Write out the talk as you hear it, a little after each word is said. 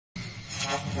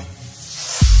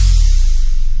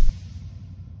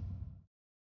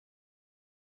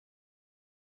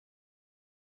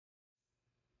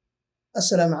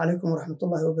السلام عليكم ورحمة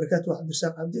الله وبركاته. عبد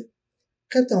الرزاق عبدي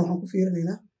qaybtan waxaan ku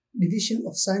fiirinaynaa division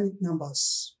of signed numbers.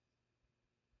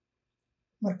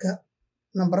 Marka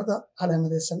nambarada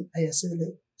calaamadeysan ayaa sida la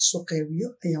isu qaybiyo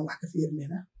ayaan wax ka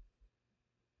fiirinaynaa.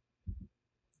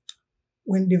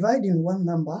 When dividing one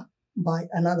number by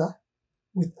another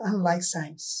with unlike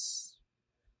signs,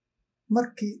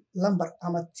 markii lambar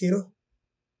ama tiro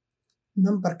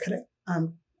nambar kale aan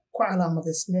ku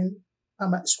calaamadeysnayn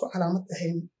ama isku calaamad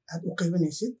ahayn aad u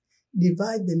qaybinaysid,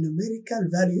 divide the numerical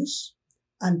values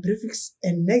and prefix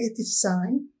a negative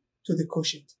sign to the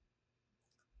quotient.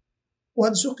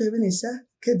 Waad isu qaybinaysaa,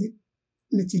 kadib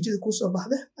natiijada kuu soo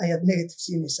baxda ayaad negative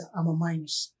siinaysaa ama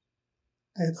minus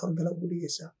ayaad horgala ugu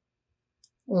dhigaysaa.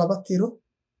 Laba tiro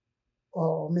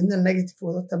oo midna negative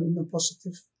wadata midna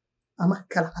positive ama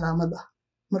kala calaamad ah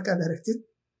markaad aragtid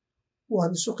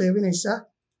waad isu qaybinaysaa,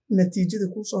 natiijada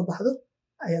kuu soo baxdo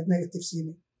ayaad negative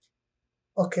siinay.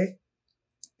 Okay,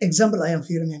 example ayaan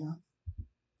fiirinaynaa.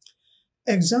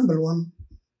 Example 1,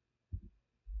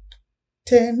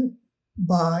 10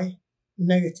 by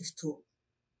negative 2.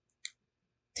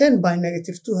 10 by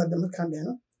negative 2 hadda markaan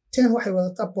dhehno 10 waxay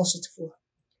wadataa positive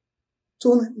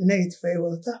 2na negative ay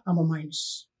wadataa ama minus.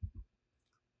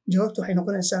 Jawaabtu waxay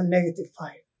noqonaysaa negative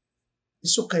 5.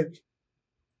 Isu qaybi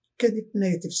kadib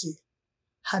negative c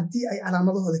haddii ay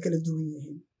calaamadahooda kala duwan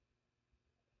yihiin.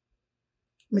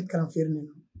 mid kalaan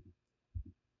fiirinaynaa.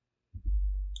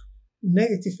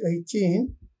 Negative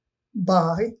 18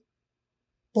 by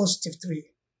positive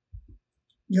 3.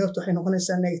 Jawaabtu waxay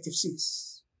noqonaysaa negative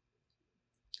 6.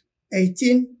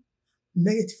 18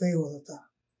 negative ay wadataa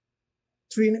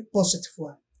 3 positive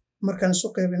 1. markaan isu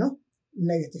qaybino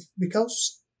negative because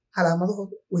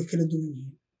calaamadahooda way kala duwan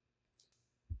yihiin.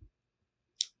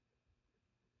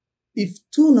 If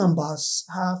two numbers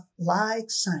have like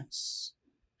signs,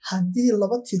 haddii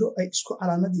laba tiro ay isku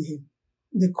calaamad yihiin,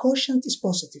 the quotient is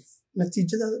positive.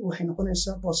 Natiijada waxay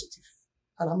noqonaysaa positive.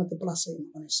 Calaamadda plus ay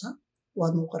noqonaysaa,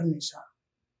 waad muuqarinaysaa.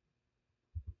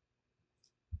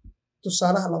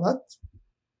 Tusaalaha labaad,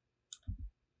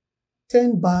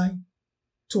 10 by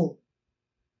 2.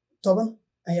 10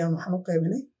 ayaan waxaan u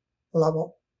qaybinay 2.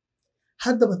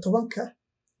 Haddaba 10ka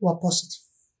waa positive,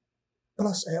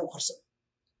 plus ayaa u qarsan.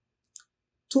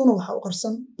 2na waxaa u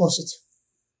qarsan positive.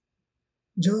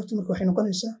 Jawaabtu marka waxay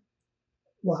noqonaysaa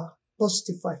waa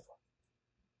positive 5.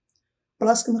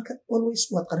 Pluska marka always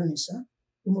waad qarinaysaa,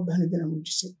 uma baahnid inaad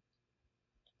muujisid.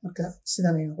 Marka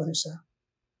sidan ayay noqonaysaa.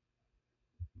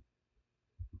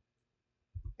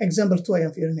 Example 2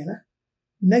 ayaan fiirinaynaa.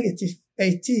 Negative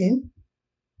 18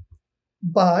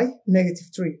 by negative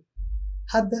 3.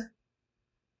 Hadda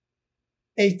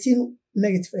 18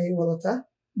 negative ayay wadataa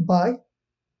by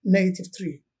negative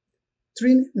 3.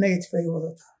 3 negative ayay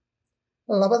wadataa.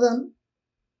 Labadan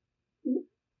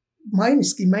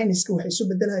minuski waxay isu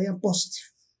bedelayaan positive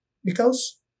because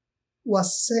waa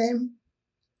same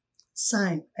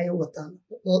sign ay wataan,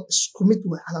 isku mid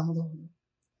waa calaamadahooda.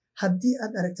 Haddii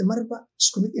aad aragtay marba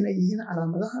isku mid inay yihiin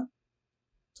calaamadaha,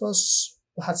 toos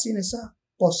waxaad siinaysaa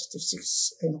positive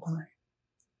 6 ay noqonayaan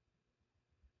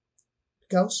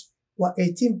because waa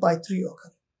 18 by 3 oo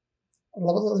kale.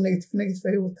 Labadooda negative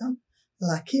ay wataan,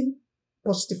 laakiin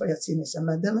positive ayaad siinaysaa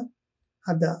maadaama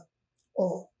hadda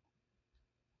oo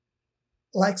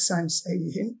like signs ay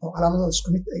yihiin oo calaamadooda isku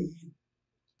mid ay yihiin.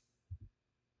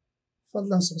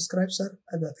 Fadlan subscribe sar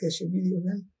haddaad ka heshay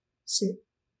videogan si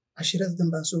cashirada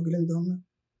dambe aan soo gelin doono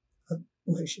aad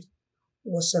u heshid.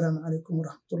 Wassalaamu calaykum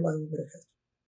waraxmatullaahi wabarakaatu.